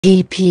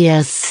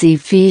PPSC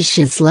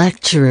Fishes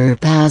Lecturer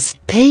Past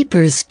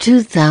Papers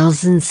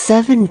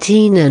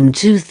 2017 and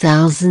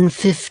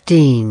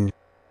 2015.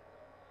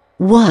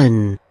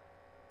 1.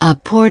 A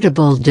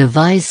portable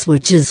device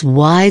which is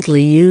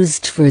widely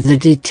used for the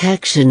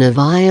detection of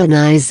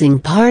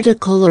ionizing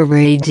particle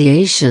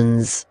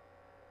irradiations.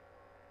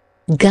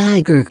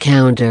 Geiger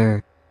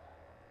counter.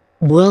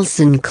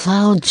 Wilson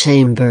cloud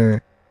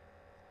chamber.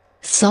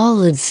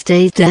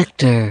 Solid-state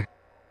detector.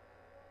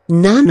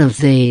 None of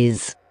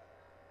these.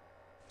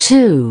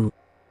 2.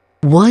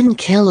 1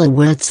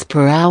 kilowatts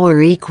per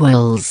hour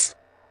equals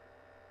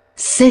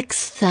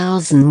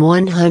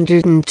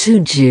 6,102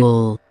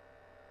 joule,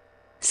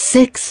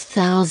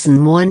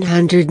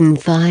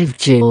 6,105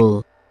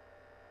 joule,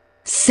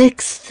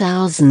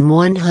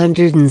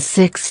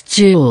 6,106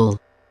 joule.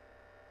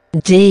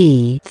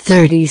 D.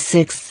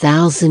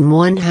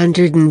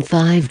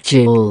 36,105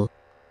 joule.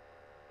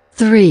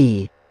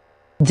 3.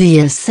 The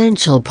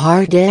essential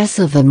part S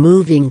of a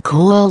moving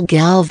coil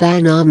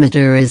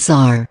galvanometer is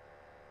R.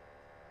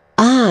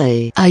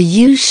 I. A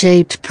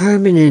U-shaped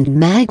permanent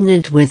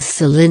magnet with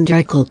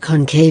cylindrical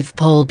concave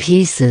pole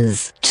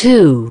pieces.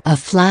 2. A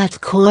flat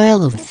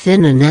coil of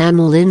thin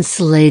enamel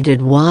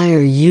insulated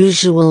wire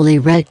usually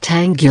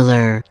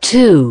rectangular.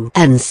 2.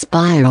 And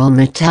spiral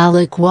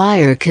metallic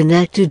wire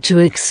connected to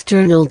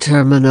external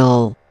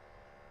terminal.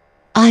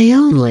 I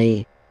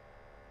only.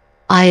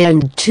 I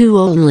and 2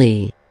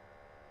 only.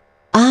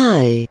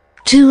 I.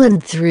 2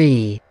 and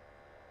 3.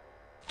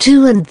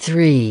 2 and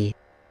 3.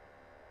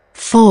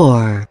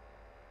 4.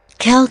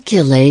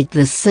 Calculate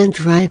the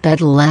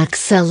centripetal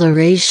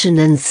acceleration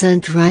and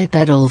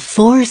centripetal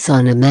force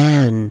on a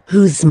man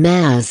whose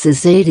mass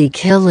is 80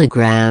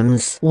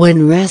 kilograms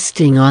when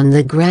resting on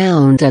the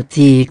ground at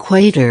the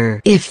equator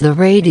if the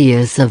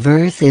radius of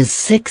Earth is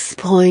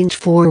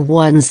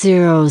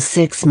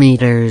 6.4106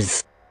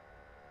 meters.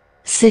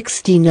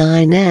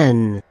 69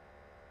 N.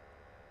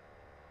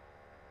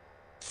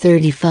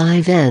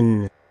 35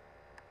 N.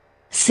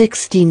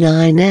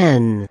 69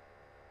 N.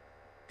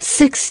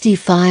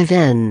 65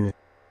 N.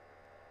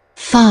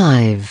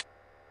 5.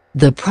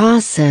 The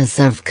process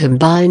of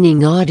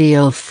combining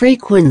audio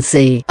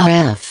frequency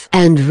RF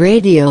and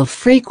radio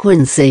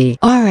frequency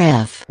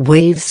RF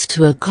waves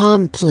to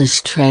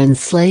accomplish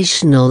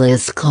translational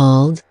is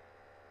called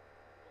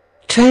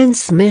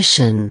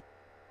transmission,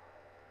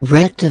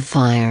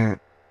 rectifier,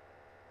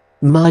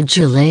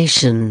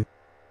 modulation,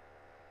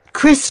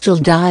 crystal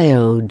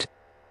diode.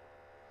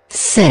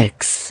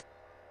 6.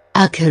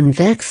 A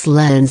convex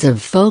lens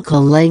of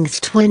focal length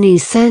 20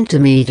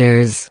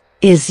 centimeters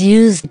is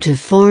used to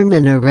form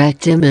an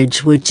erect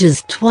image which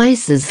is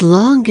twice as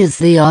long as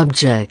the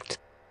object.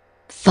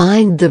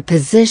 Find the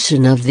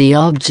position of the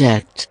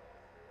object.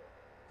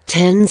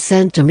 10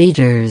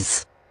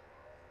 centimeters.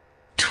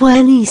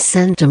 20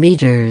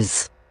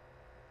 centimeters.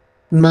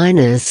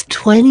 Minus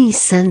 20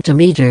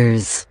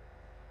 centimeters.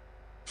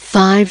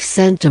 5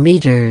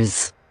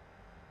 centimeters.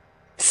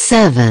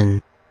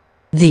 7.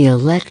 The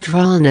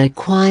electron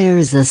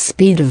acquires a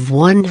speed of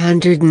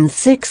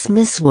 106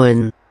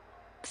 ms1.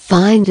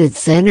 Find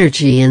its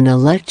energy in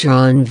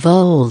electron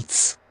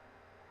volts.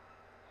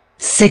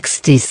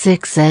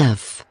 66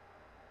 F.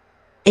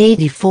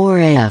 84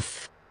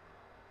 F.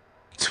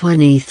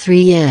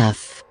 23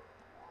 F.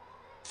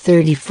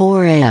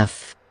 34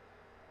 F.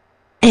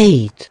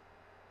 8.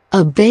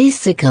 A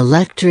basic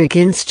electric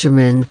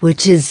instrument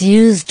which is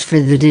used for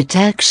the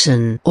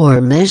detection or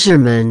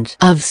measurement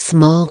of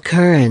small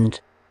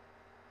current.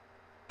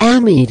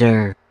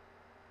 Ammeter,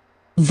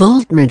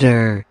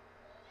 voltmeter,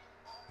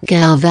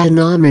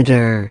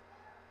 galvanometer,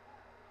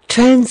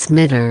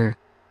 transmitter.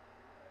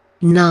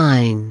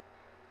 9.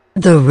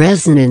 The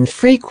resonant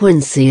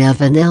frequency of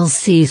an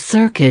LC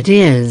circuit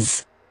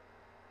is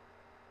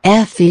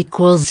F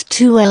equals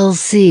 2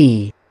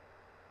 LC,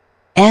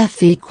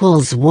 F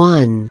equals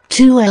 1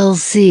 2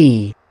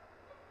 LC,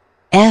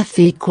 F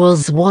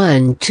equals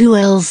 1 2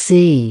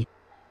 LC.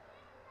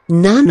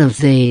 None of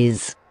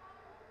these.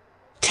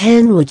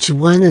 10. Which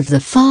one of the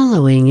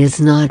following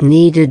is not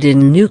needed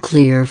in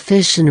nuclear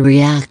fission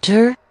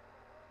reactor?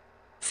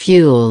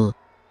 Fuel,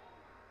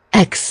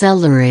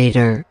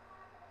 accelerator,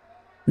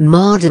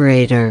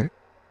 moderator.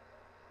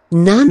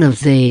 None of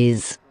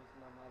these.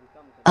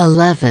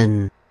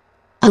 11.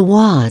 A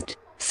watt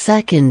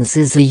seconds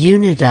is a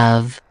unit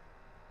of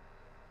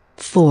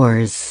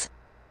force,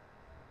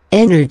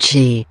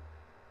 energy,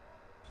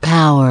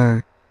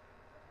 power.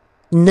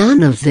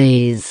 None of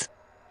these.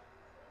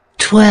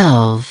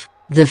 12.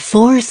 The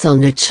force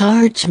on a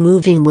charge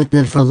moving with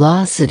the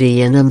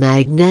velocity in a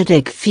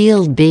magnetic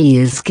field B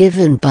is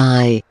given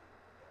by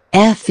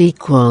F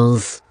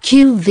equals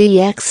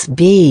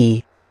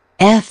QVXB,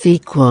 F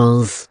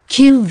equals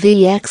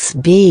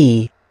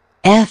QVXB,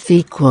 F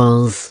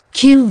equals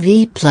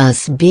QV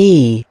plus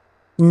B.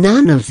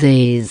 None of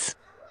these.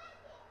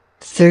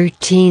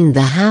 13.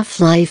 The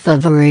half-life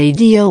of a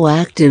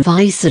radioactive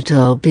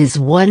isotope is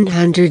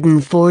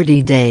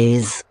 140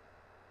 days.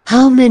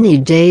 How many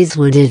days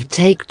would it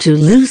take to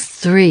lose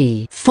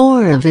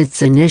 3/4 of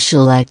its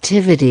initial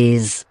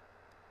activities?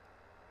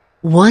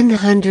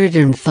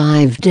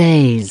 105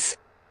 days,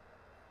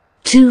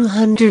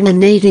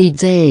 280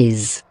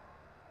 days,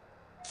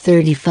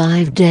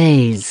 35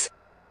 days.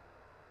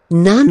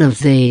 None of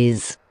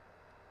these.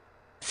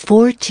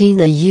 14.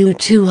 A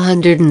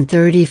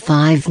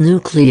U-235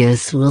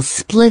 nucleus will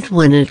split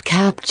when it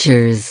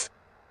captures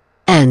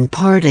N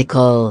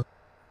particle,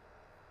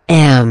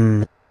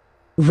 M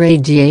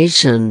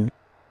radiation,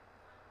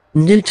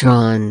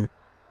 neutron.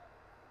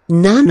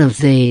 None of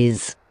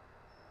these.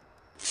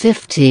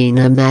 15.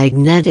 A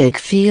magnetic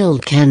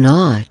field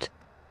cannot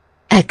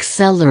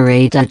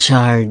accelerate a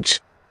charge,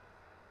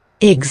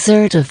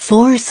 exert a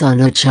force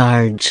on a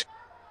charge,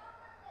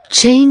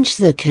 change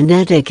the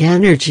kinetic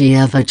energy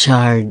of a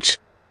charge.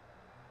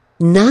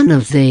 None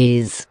of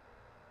these.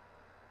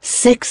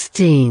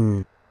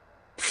 16.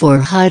 For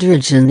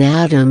hydrogen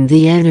atom,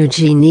 the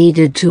energy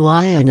needed to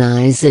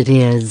ionize it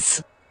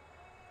is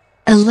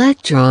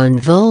electron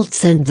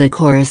volts, and the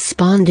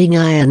corresponding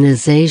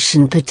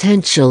ionization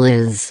potential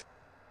is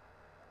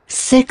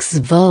 6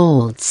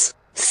 volts,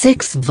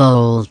 6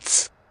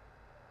 volts,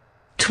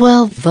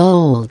 12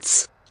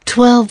 volts,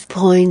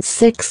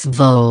 12.6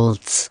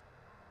 volts,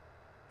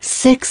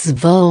 6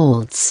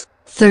 volts,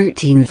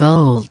 13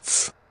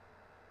 volts,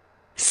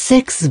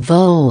 6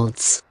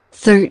 volts,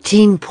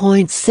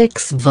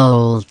 13.6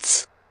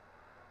 volts.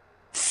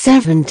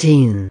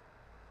 17.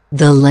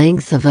 The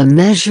length of a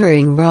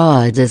measuring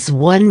rod is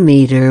 1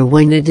 meter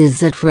when it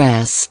is at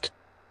rest.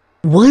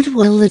 What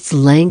will its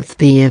length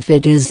be if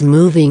it is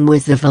moving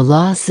with a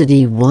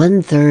velocity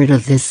 1/3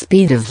 of the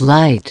speed of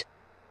light?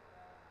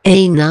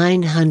 A.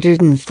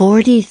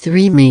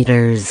 943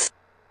 meters,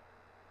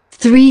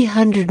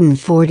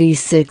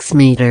 346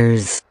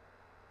 meters,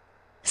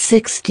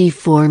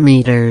 64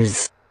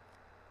 meters,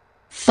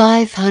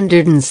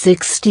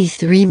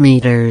 563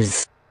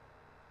 meters.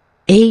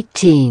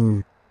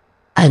 18.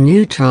 A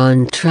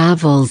neutron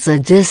travels a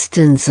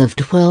distance of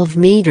 12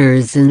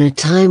 meters in a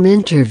time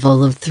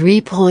interval of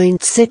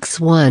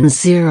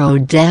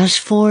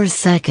 3.610-4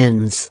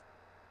 seconds.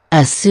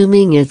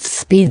 Assuming its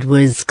speed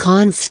was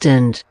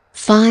constant,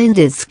 find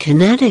its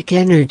kinetic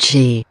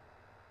energy.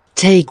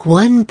 Take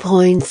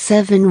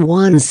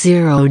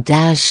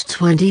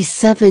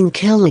 1.710-27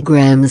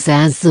 kilograms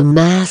as the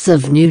mass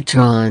of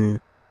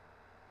neutron.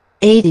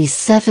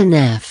 87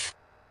 F,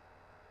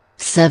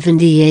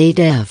 78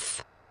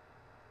 F,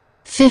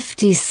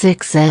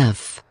 56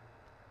 F,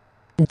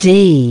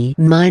 D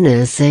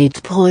minus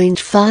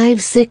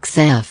 8.56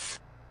 F.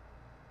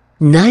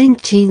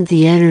 19.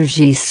 The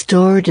energy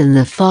stored in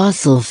the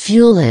fossil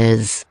fuel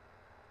is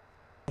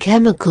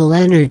chemical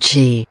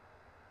energy,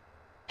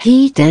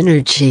 heat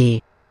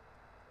energy,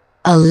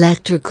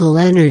 electrical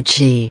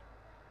energy,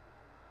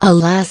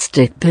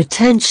 elastic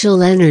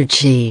potential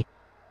energy.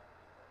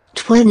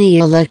 20.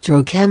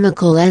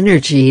 Electrochemical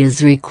energy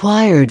is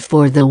required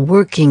for the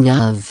working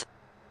of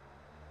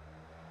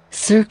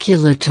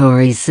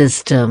circulatory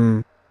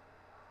system,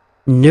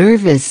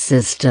 nervous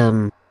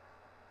system,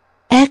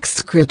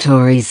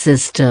 excretory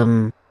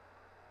system,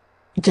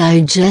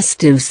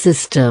 digestive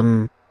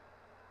system.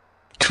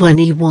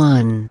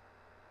 21.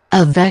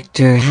 A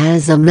vector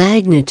has a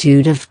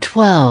magnitude of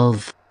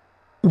 12.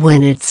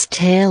 When its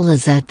tail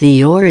is at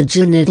the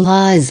origin, it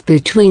lies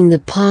between the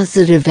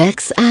positive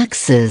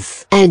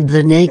x-axis and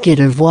the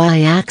negative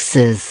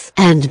y-axis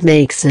and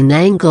makes an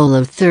angle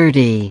of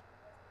 30.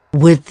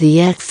 With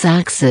the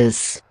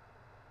x-axis,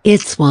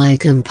 its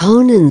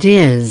y-component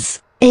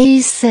is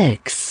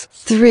A6,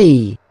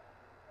 3,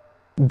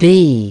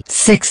 B,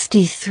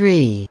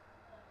 63,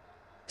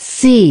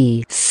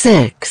 C,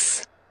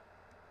 6,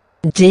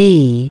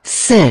 D,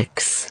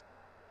 6.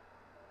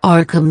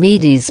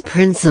 Archimedes'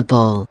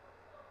 principle,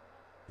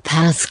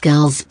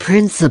 Pascal's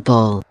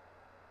principle,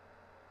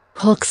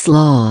 Hooke's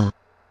law,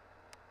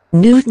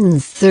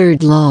 Newton's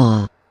third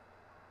law.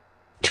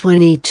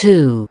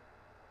 22.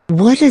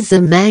 What is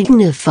the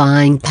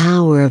magnifying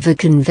power of a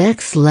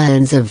convex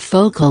lens of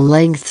focal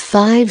length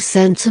 5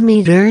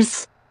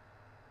 centimeters?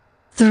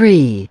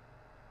 3,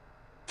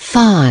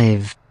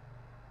 5,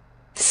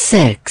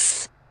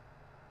 6,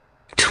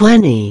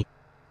 20.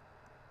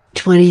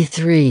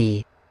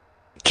 23.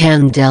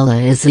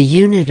 Candela is a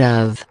unit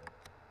of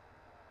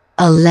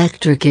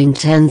electric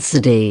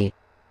intensity,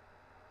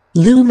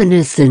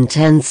 luminous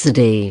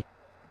intensity,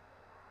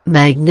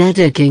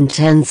 magnetic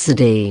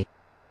intensity.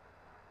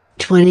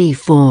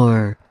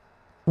 24.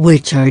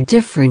 Which are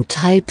different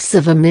types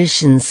of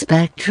emission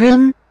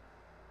spectrum?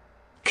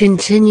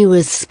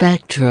 Continuous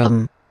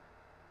spectrum,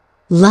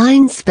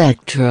 line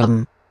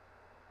spectrum,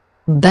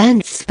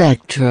 bent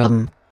spectrum.